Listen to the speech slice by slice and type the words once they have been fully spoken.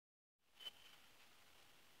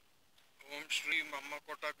శ్రీ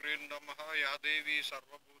మమ్మకోటగ్రీన్ నమః యా దేవి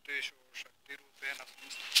సర్వభూతేషు శక్తిరూపేణ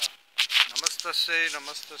సంస్థితా నమస్తస్యై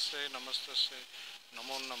నమస్తస్యై నమస్తస్యై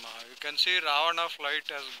నమో నమః. You can see Ravana flight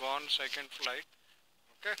has gone second flight.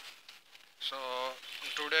 Okay, so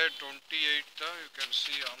today 28th you can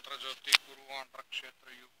see Antrajyoti Kuruvandra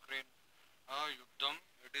Kshetra Ukraine Yuddham.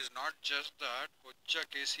 It is not just that Kocha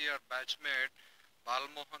KCR batchmate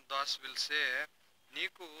Balmohan Das will say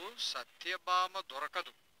నీకు సత్యభామ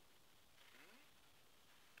దొరకదు,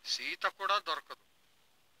 సీత కూడా దొరకదు.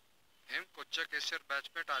 ఏం కొచ్చ KCR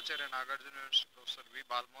batchmate Acharya Nagarjuna university professor V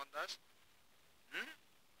Balamohan Das.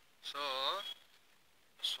 So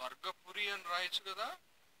Swargapuri అని రాయొచ్చు కదా,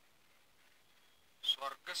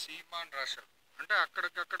 స్వర్గ సీమ అని రాశాడు. అంటే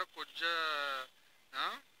అక్కడికక్కడ కొజ్జ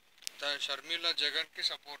షర్మిల జగన్కి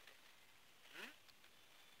సపోర్ట్.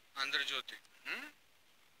 ఆంధ్రజ్యోతి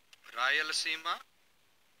రాయలసీమ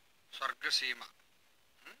స్వర్గసీమ,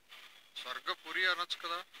 స్వర్గపురి అనొచ్చు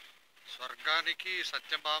కదా, స్వర్గానికి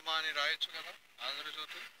సత్యభామ అని రాయొచ్చు కదా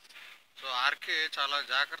ఆంధ్రజ్యోతి. సో ఆర్కే చాలా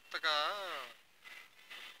జాగ్రత్తగా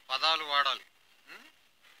పదాలు వాడాలి,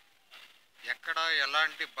 ఎక్కడ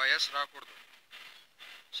ఎలాంటి బయస్ రాకూడదు.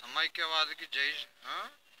 సమైక్యవాదికి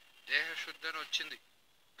దేహశుద్ధి అని వచ్చింది,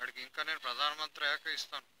 వాడికి ఇంకా నేను ప్రధానమంత్రి అయ్యాక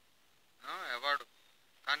ఇస్తాను అవార్డు.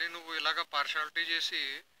 కానీ నువ్వు ఇలాగ పార్షాలిటీ చేసి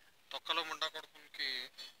తొక్కలో ముండా కొడుకులకి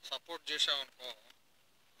సపోర్ట్ చేసావనుకో,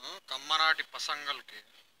 కమ్మనాటి పసంగల్కి,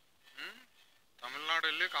 తమిళనాడు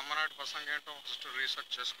వెళ్ళి కమ్మనాటి పసంగ ఏంటో ఫస్ట్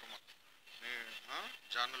రీసెర్చ్ చేసుకోమని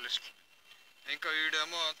జర్నలిస్ట్. ఇంకా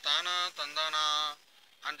వీడేమో తానా తందానా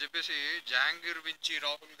అని చెప్పేసి Jahangir వించి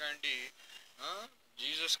Rahul Gandhi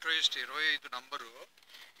Jesus Christ 25 number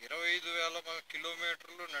 25,000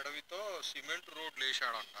 కిలోమీటర్లు నడవితో సిమెంట్ రోడ్లు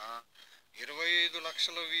వేసాడంట, 25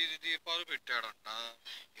 లక్షల వీధి దీపాలు పెట్టాడంట,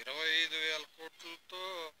 25,000 కోట్లతో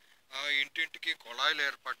ఇంటింటికి కుళాయిలు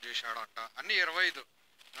ఏర్పాటు చేశాడంట. అన్నీ 25.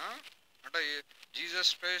 అంటే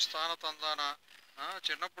జీసస్ క్రైస్ట్ తాన తందాన.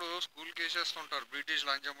 చిన్నప్పుడు స్కూల్కి వేసేస్తుంటారు బ్రిటిష్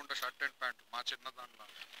లంచముండ షర్ట్ అండ్ ప్యాంట్, మా చిన్నదానిలో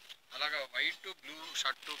అలాగా వైట్ బ్లూ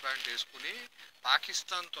షర్టు ప్యాంట్ వేసుకుని,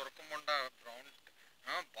 పాకిస్తాన్ తొరకముండ బ్రౌన్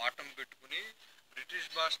బాటమ్ పెట్టుకుని, British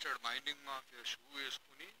bastard mining mafia shoe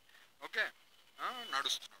వేసుకుని ఓకే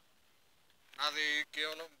నడుస్తున్నాడు. నాది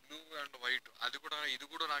కేవలం బ్లూ అండ్ వైట్, ఇది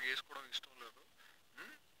కూడా నాకు వేసుకోవడం ఇష్టం లేదు.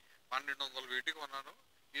 1200 వీటికి కొన్నాను,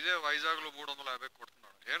 ఇదే వైజాగ్లో 350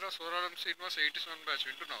 కొడుతున్నాడు. ఏరా సూరారం శ్రీనివాస్ 87 బ్యాచ్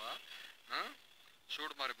వింటున్నావా?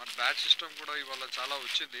 చూడు మరి మన బ్యాచ్ సిస్టమ్ కూడా ఇవాళ చాలా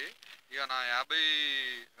వచ్చింది. ఇక నా 50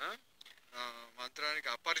 మంత్రానికి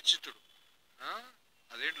అపరిచితుడు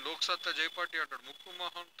అదేంటి లోక్సత్తా జయపాటి అంటాడు, ముక్కు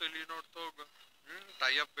మొహం తెలియనోడితో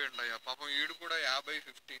టైఅప్ ఏంటి అయ్యా. పాపం ఈడు కూడా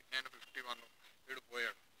 50-50, నేను 51, వీడు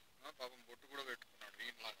పోయాడు. పాపం బొట్టు కూడా పెట్టుకున్నాడు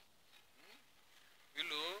ఈయనలాగా.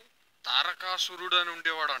 వీళ్ళు తారకాసురుడు అని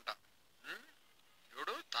ఉండేవాడంట.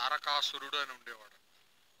 ఎవడు? తారకాసురుడు అని ఉండేవాడు.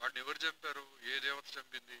 వాడిని ఎవరు చంపారు? ఏ దేవత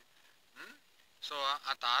చంపింది? సో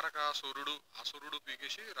ఆ తారకాసురుడు అసురుడు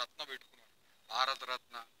పీకేసి రత్న పెట్టుకున్నాడు, భారత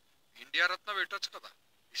రత్న. ఇండియా రత్న పెట్టచ్చు కదా,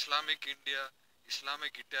 Islamic India,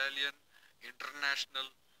 Islamic Italian,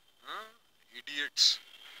 international idiots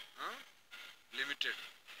limited,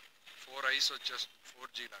 4 ice వచ్చేస్తుంది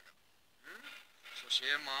 4G లాగా. సో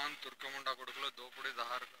షేమాన్ తుర్కముండా కొడుకులో దోపిడీ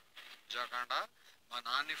దహార్ జాకాండ మా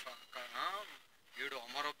నాన్ని 7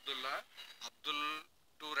 అమర్ అబ్దుల్లా అబ్దుల్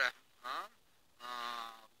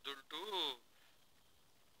టు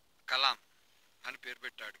కలాం అని పేరు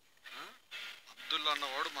పెట్టాడు. అబ్దుల్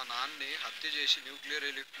అన్నవాడు మా నాన్ని హత్య చేసి న్యూక్లియర్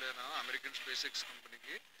ఎలిప్లేన్ అమెరికన్ స్పేస్ ఎక్స్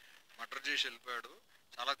కంపెనీకి మర్డర్ చేసి వెళ్ళిపోయాడు.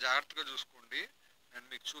 చాలా జాగ్రత్తగా చూసుకోండి, నేను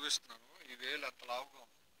మీకు చూపిస్తున్నాను. ఈ వేలు అంత లావుగా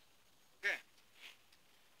ఉంది. ఓకే,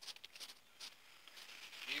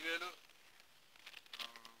 ఈ వేలు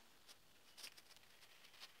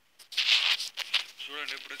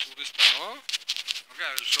చూడండి, ఇప్పుడే చూపిస్తాను. Okay,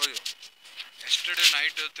 I will show you. Yesterday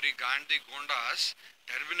night 3 Gandhi goondas,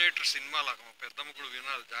 Terminator cinema లాగా, మా పెద్దమ్మ కూడా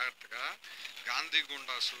వినాలి జాగ్రత్తగా. గాంధీ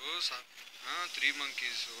గుండాసు 3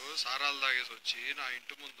 మంకీస్ సారాలు తాగేసి వచ్చి నా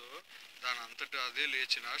ఇంటి ముందు దాని అంతటి అదే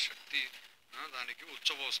లేచిన శక్తి దానికి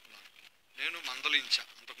ఉచ్చబోస్తున్నారు. నేను మందలించా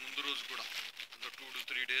అంతకు ముందు రోజు కూడా, అంత 2 to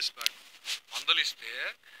 3 days బ్యాక్ మందలిస్తే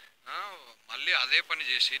మళ్ళీ అదే పని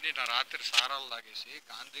చేసి నిన్న రాత్రి సారాలు తాగేసి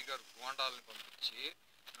గాంధీ గారు గోండాలని పంపించి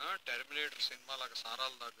టెర్మినేటర్ సినిమా లాగా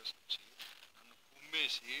సారాలు తాగేసి వచ్చి నన్ను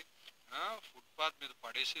కుమ్మేసి ఫుట్పాత్ మీద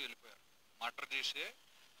పడేసి వెళ్ళిపోయారు. మర్డర్ చేసే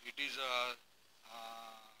it is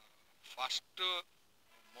first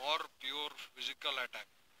more pure physical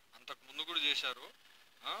attack. అంతకు ముందు కూడా చేశారు,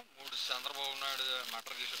 3 చంద్రబాబు నాయుడు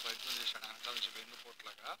మర్డర్ చేసే ప్రయత్నం చేశాడు వెనకాల నుంచి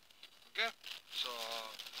వెన్నుపోట్లాగా. Okay, so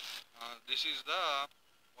this is the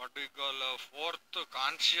what we call 4th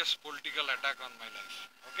conscious political attack on my life.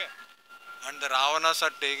 Okay, and the Ravanas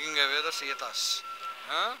are taking away the Sitas.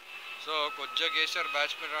 So Kojja Kesar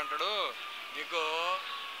batchmate antadu meeku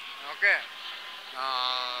okay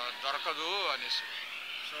దొరకదు అనేసి.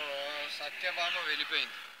 So Satyabhama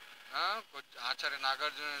వెళ్ళిపోయింది. Acharya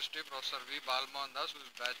Nagarjuna university professor V Balamohan Das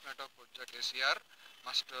batchmate of కొజ్జా KCR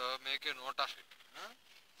must make a note of it.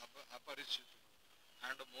 Aparichitudu.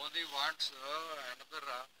 And Modi wants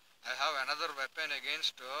another I have another weapon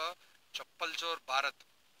against Chappalchor Bharat.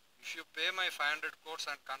 If you pay my 500 crores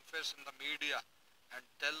and confess in the media and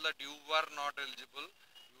tell that you were not eligible,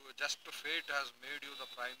 just fate has made you the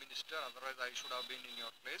prime minister, otherwise I should have been in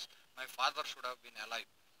your place, my father should have been alive.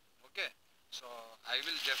 Okay, so I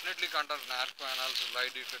will definitely conduct narco analysis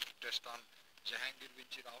lie detector test on Jehagir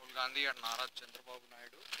Vinci, Rahul Gandhi and Nara Chandrababu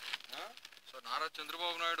Naidu. So Nara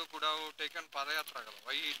Chandrababu Naidu could have taken Padayatra,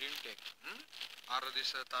 why he didn't take? Or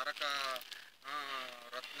this Taraka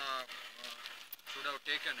Ratna should have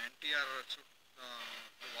taken NTR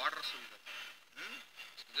the water cylinder.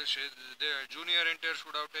 The junior NTR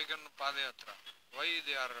should have taken Padayatra. Why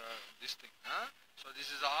they are this thing? So this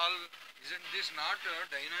is all, isn't this not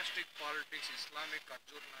dynastic politics, Islamic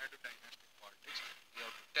Arjun Naidu dynastic politics? You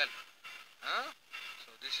have to tell. So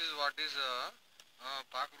this is what is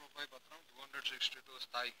Pak Rupai Patram 262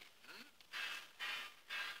 Sthai.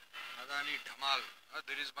 Adani Dhamal.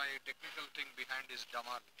 There is my technical thing behind this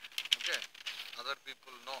Dhamal. Okay. Other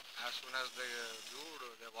people know. As soon as they do,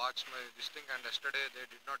 they watch my this thing, and yesterday they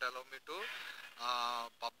did not allow me to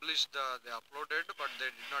publish they uploaded, but they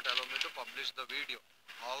did not allow me to publish the video.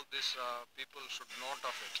 All these people should note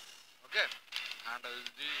of it. Okay. And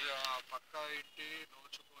this Pakka Inti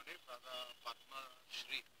Nochukoni Padma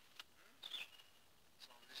Shri. So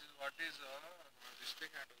this is what is this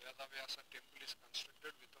thing, and Vedavyasa temple is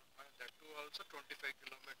constructed without my, that too also 25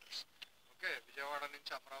 kilometers. Okay, Vijayawada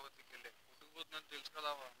నుంచి అమరావతికి వెళ్ళే పుట్టుకుపోతుందని తెలుసు కదా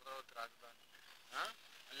అమరావతి రాజధాని.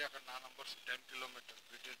 మళ్ళీ అక్కడ నా numbers 10 kilometers,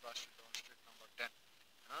 British bastard down street number 10.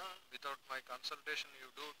 Without my consultation you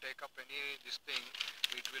do take up any this thing,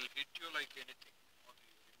 it will hit you like anything. What do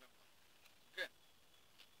you remember? Okay.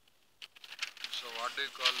 So what do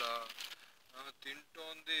you call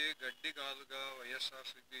తింటోంది గడ్డి కాదుగా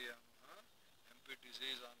YSRCP MPTC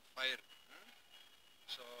is on fire.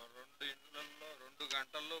 So 2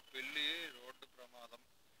 గంటల్లో పెళ్లి road ప్రమాదం.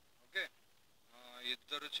 Okay,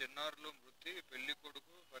 2 చిన్నారులు మృతి, పెళ్లి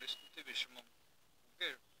కొడుకు పరిస్థితి విషమం. ఓకే,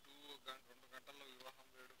 2 గంటల్లో వివాహం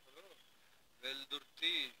వేడుకలు.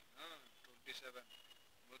 వెల్దుర్తి 27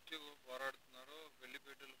 మృత్యువు పోరాడుతున్నారు.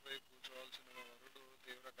 పెళ్లిపీటలపై కూర్చోవాల్సిన వరుడు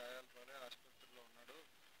తీవ్ర గాయాల పాలై ఆసుపత్రిలో ఉన్నాడు.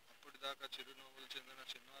 అప్పటిదాకా చిరునవ్వులు చెందిన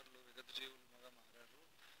చిన్నారులు విగత జీవులుగా మారారు.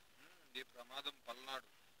 ఈ ప్రమాదం Palnadu.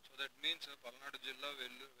 So that means Palnadu జిల్లా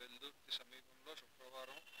వెల్దుర్తి సమీపంలో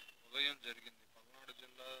శుక్రవారం ఉదయం జరిగింది. పల్నాడు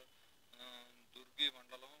జిల్లా దుర్గి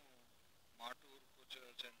మండలం మాటూరుకు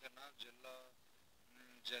చెందిన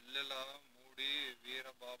జల్లెల మూడి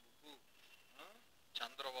వీరబాబుకు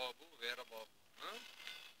చంద్రబాబు వీరబాబు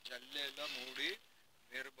జల్లెల మూడి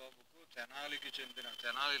వీరబాబుకు తెనాలికి చెందిన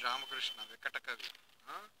తెనాలి రామకృష్ణ వికట కవి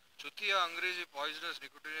चुतिया अंग्रेजी पॉइजनस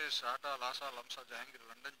निकोटिनस साटा लासा लमसा जहांगीर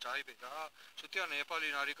लंदन चाय भेजा. चुतिया नेपाली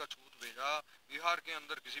नारी का छूत भेजा. बिहार के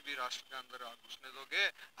अंदर किसी भी राष्ट्र के अंदर आप घुसने दोगे,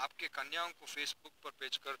 आपके कन्याओं को फेसबुक पर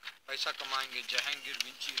बेचकर पैसा कमाएंगे जहांगीर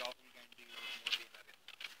विंची राहुल गांधी और मोदी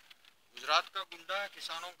नरेंद्र. गुजरात का गुंडा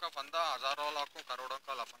किसानों का फंदा, हजारों लाखों करोड़ों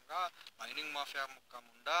का लफंगा, माइनिंग माफिया का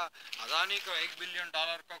मुंडा, अदानी का $1 बिलियन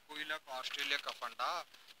का कोयला का ऑस्ट्रेलिया का फंडा.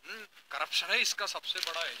 करप्शन है इसका सबसे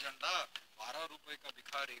बड़ा एजेंडा. 12 रुपए का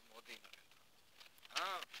भिखारी मोदी नरेंद्र.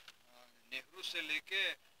 नेहरू से लेके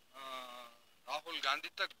राहुल गांधी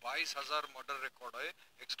तक 22,000 मर्डर रिकॉर्ड है,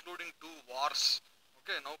 excluding 2 wars.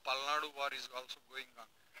 Okay, now Palnadu war is also going on,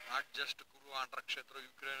 not just Kuru Andhra Kshetra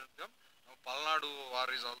Ukraine. Now Palnadu war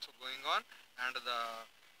is also going on, and the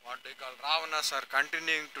what they call Ravanas are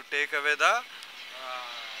continuing to take away the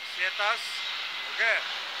Setas. Okay,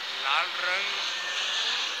 Lal Rang,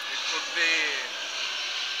 it could be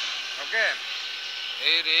okay,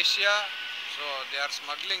 Air Asia. So they are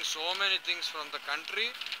smuggling so many things from the country,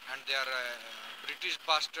 and they are British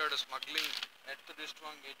bastard smuggling.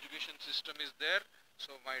 Strong education system is there.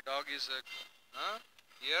 So my dog is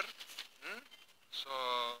here. So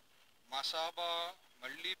Masaba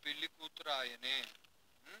Malli Pilli Kutra Ayane.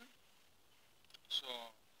 So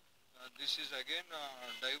this is again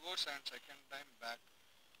divorce and second time back.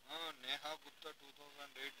 Neha Gupta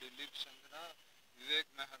 2008 Delhi Chandra Vivek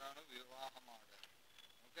Mehranu Vivaham Order.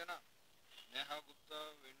 Okay na? Neha Gupta,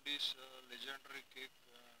 Windies legendary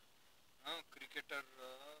cricketer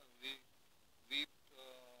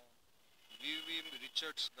V.V.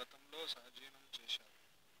 Richards గతంలో సహజీవనం చేశారు.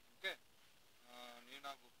 Okay,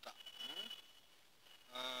 Neena Gupta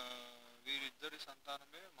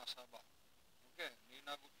సంతానమే Masaba. Okay,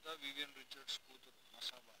 Neena Gupta Vivian Richards కూతురు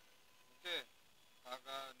Masaba. Okay,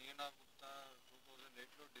 కాగా నీనా గుప్తా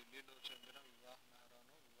 2008లో ఢిల్లీలో చెందిన వివాహ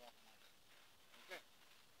మెహరాను వివాహమాడారు. Okay,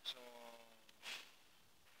 so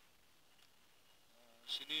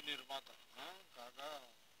సినీ నిర్మాత కాగా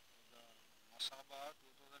మసాబా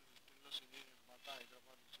 2015లో సినీ నిర్మాత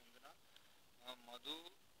హైదరాబాద్కు చెందిన మధు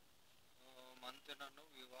మంతెనను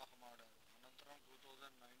వివాహమాడారు. అనంతరం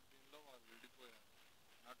 2019లో వారు విడిపోయారు.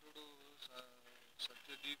 నటుడు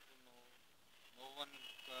Satyadeep no one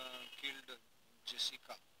killed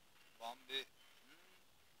Jessica, Bombay,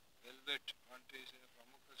 velvet వంటి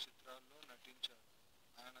ప్రముఖ చిత్రాల్లో నటించారు.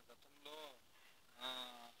 ఆయన గతంలో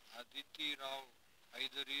అదితిరావు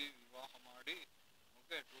హైదరీ వివాహమాడి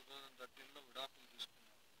ఓకే 2013లో విడాకులు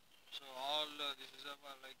తీసుకున్నారు. So all this is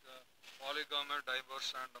like పాలిగామీ,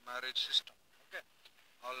 divorce and marriage system. Okay,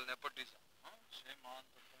 all nepotism. Same on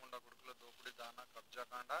తుర్కముండ కొడుకుల దోపిడీ, దానా,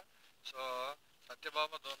 కబ్జాకాండ. సో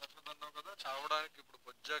సత్యబాబా దొన్నకున్నావు కదా, చావడానికి ఇప్పుడు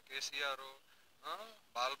కొజ్జా కేసీఆర్,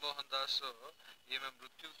 బాల్మోహన్ దాస్ ఈమె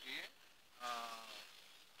మృత్యుకి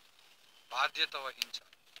బాధ్యత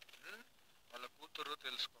వహించాలి. వాళ్ళ కూతురు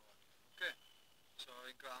తెలుసుకోవాలి. ఓకే, సో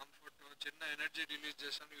ఇంకా ఆంఫర్ట్ చిన్న ఎనర్జీ రిలీజ్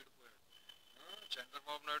చేశాను, విడిపోయాడు.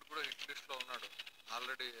 చంద్రబాబు నాయుడు కూడా హిట్ లిస్ట్లో ఉన్నాడు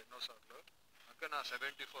ఆల్రెడీ ఎన్నోసార్లు. ఓకే, నా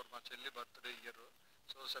 74 మా చెల్లి బర్త్డే ఇయర్.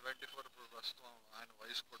 సో 74 ఇప్పుడు ప్రస్తుతం ఆయన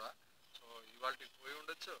వయసు కూడా. సో ఇవాళకి పోయి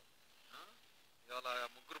ఉండొచ్చు. ఇవాళ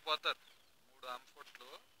ముగ్గురు పోతారు. 3 ఆంఫర్ట్లు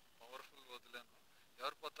పవర్ఫుల్ వదిలేను.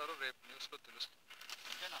 ఎవరు పోతారో రేపు న్యూస్లో తెలుస్తుంది.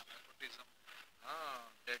 ఓకేనా, nepotism,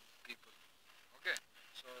 dead people. Okay,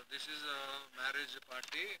 so this is marriage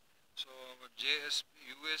party. So JSP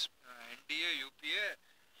US NDA UPA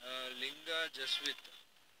Linga Jaswith.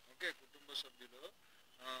 Okay, కుటుంబ సభ్యులు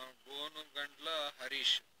గోనుగండ్ల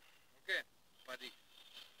Harish. Okay 10.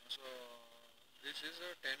 So this is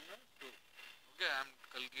 10-2. Okay, I'm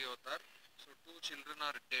కల్కి Avatar. So 2 children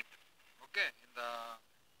are dead. Okay, in the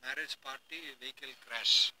marriage party vehicle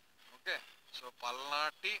crash. Okay, so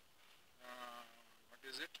Palnati what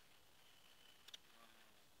is it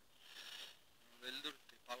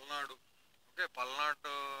Veldurthi Palnadu. Okay,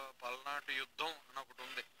 పల్నాటి యుద్ధం అని ఒకటి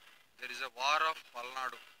ఉంది. There is a war of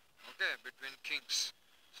Palnadu. Okay, between Kings,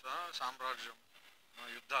 so సామ్రాజ్యం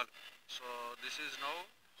యుద్ధాలు. So this is now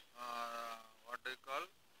what do you call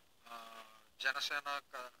Janasena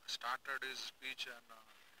started his speech and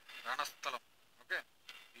Ranasthalam. Okay,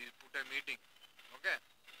 he put a meeting. Okay,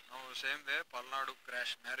 now same way Palnadu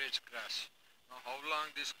crash, marriage crash. Now how long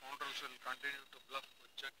these scoundrels will continue to bluff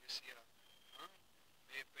Kocha KCR?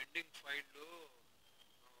 Me pending ఫైళ్ళు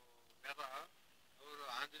మీద ఎవరు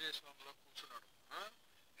ఆంజనేయ స్వామిలో కూర్చున్నాడు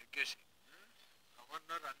ఎక్కేసి.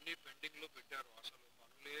 Governor అన్ని పెండింగ్లో పెట్టారు, అసలు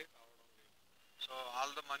పనులే కావడం లేదు. So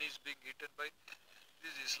all the money is being eaten by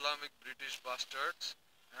these Islamic British bastards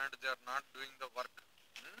and they are not doing the work.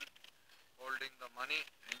 Holding the money,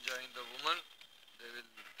 enjoying the woman, they will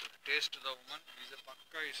taste the woman. He is a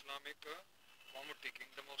Pakka Islamic community,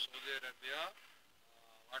 Kingdom of Saudi Arabia,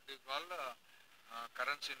 what do you call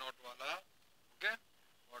currency note wala. Okay,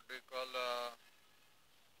 what do you call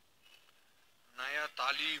Naya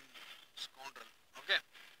Talim scoundrel. Okay,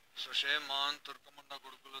 so shame on Turkamunda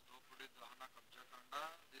Gurukula Dopudi Dahana Kabja Kanda.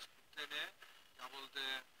 This kutte ne kya bolte,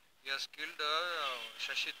 he has killed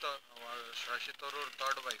Shashi Tharoor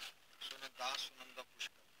third wife Sunanda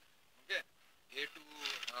Pushkar. Okay, A2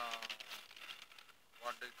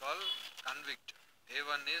 what do you call convict.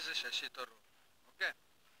 A1 is Shashi Tharoor. Okay,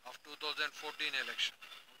 of 2014 election.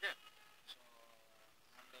 Okay, so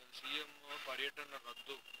and CM పర్యటన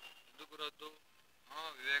రద్దు. ఎందుకు రద్దు?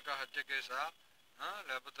 వివేక హత్య కేసా,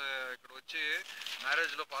 లేకపోతే ఇక్కడ వచ్చి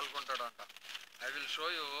మ్యారేజ్లో పాల్గొంటాడంట. I will show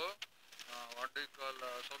you what do you call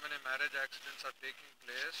so many marriage accidents are taking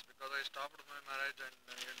place because I stopped my marriage and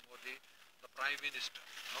Modi, the Prime Minister.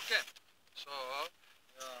 Okay, so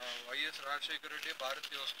YS Rajasekhara Reddy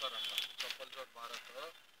భారతీయ వస్తారంట చప్పల్చోట్ భారత్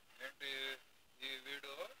ఏంటి ఈ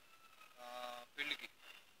వీడు పెళ్ళికి.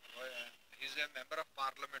 Is a member of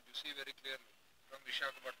parliament, you see very clearly from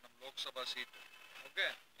Visakhapatnam Lok Sabha seat. Okay,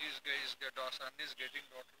 son is getting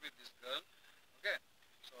daughter with this girl. Okay,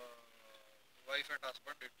 so wife and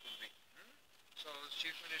husband it could be. So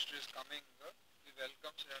chief minister is coming, he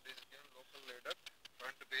welcomes and is given local leader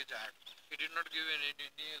front page ad. He did not give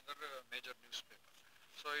any other major newspaper.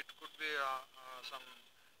 So it could be some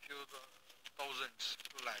few thousands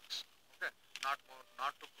to lakhs. Okay, not more,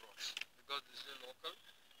 not to crores, because this is a local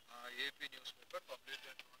AP newspaper published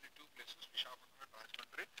in only 2 places, Visakhapatnam and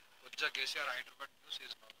Rajahmundry. Kocha KCR Hyderabad news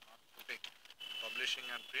is not putting, publishing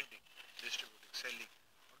and printing, distributing, selling.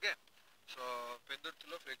 Okay, so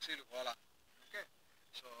Pendurtilo flexi gola. Okay,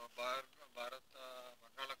 so భారత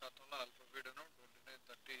బంగాళాఖాతంలో అల్పపీడనం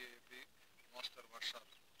 2930 AP మోస్తరు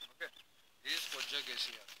వర్షాలు. Okay, is కొజ్జా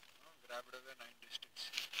KCR grabbed away 9 districts.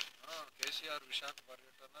 KCR Visakha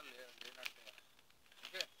పర్యటన లేనట్టే.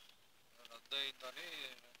 Okay, రద్దు అయిందని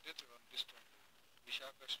కనిపిస్తుంది.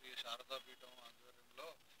 విశాఖ శ్రీ శారదా పీఠం ఆధ్వర్యంలో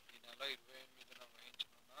ఈ నెల 28న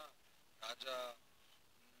వహించనున్న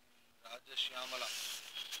Rajashyamala.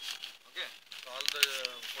 Okay, so all the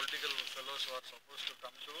political fellows who are supposed to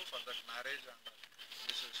come to for that marriage and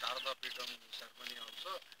this Sharda Peetham ceremony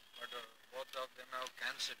also, but both of them have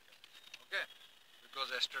cancelled. Okay, because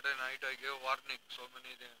yesterday night I gave warning. So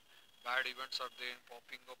many bad events are there,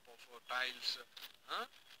 popping up of tiles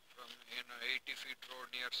from 80 feet road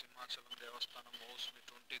near Simhachalam Devasthanam house with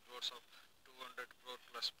 20 crores of 200 crore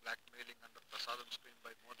plus blackmailing under Prasadam scheme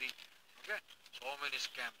by Modi. Okay, so many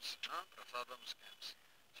scams, Prasadam scams.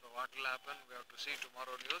 So what will happen? We have to see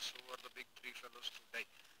tomorrow news who are the big three fellows to die.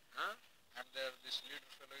 And there, this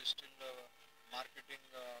leader fellow is still marketing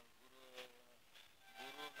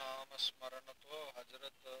Guru Namasmaranato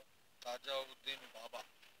Hazrat Tajauddin Baba.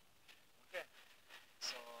 Okay,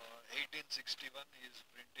 so 1861 he is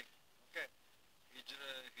printing. Okay,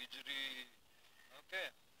 Hijri. Okay,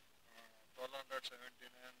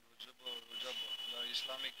 1279 Rujab, the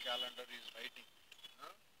Islamic calendar is writing.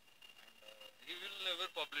 And he will never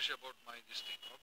publish about my this thing.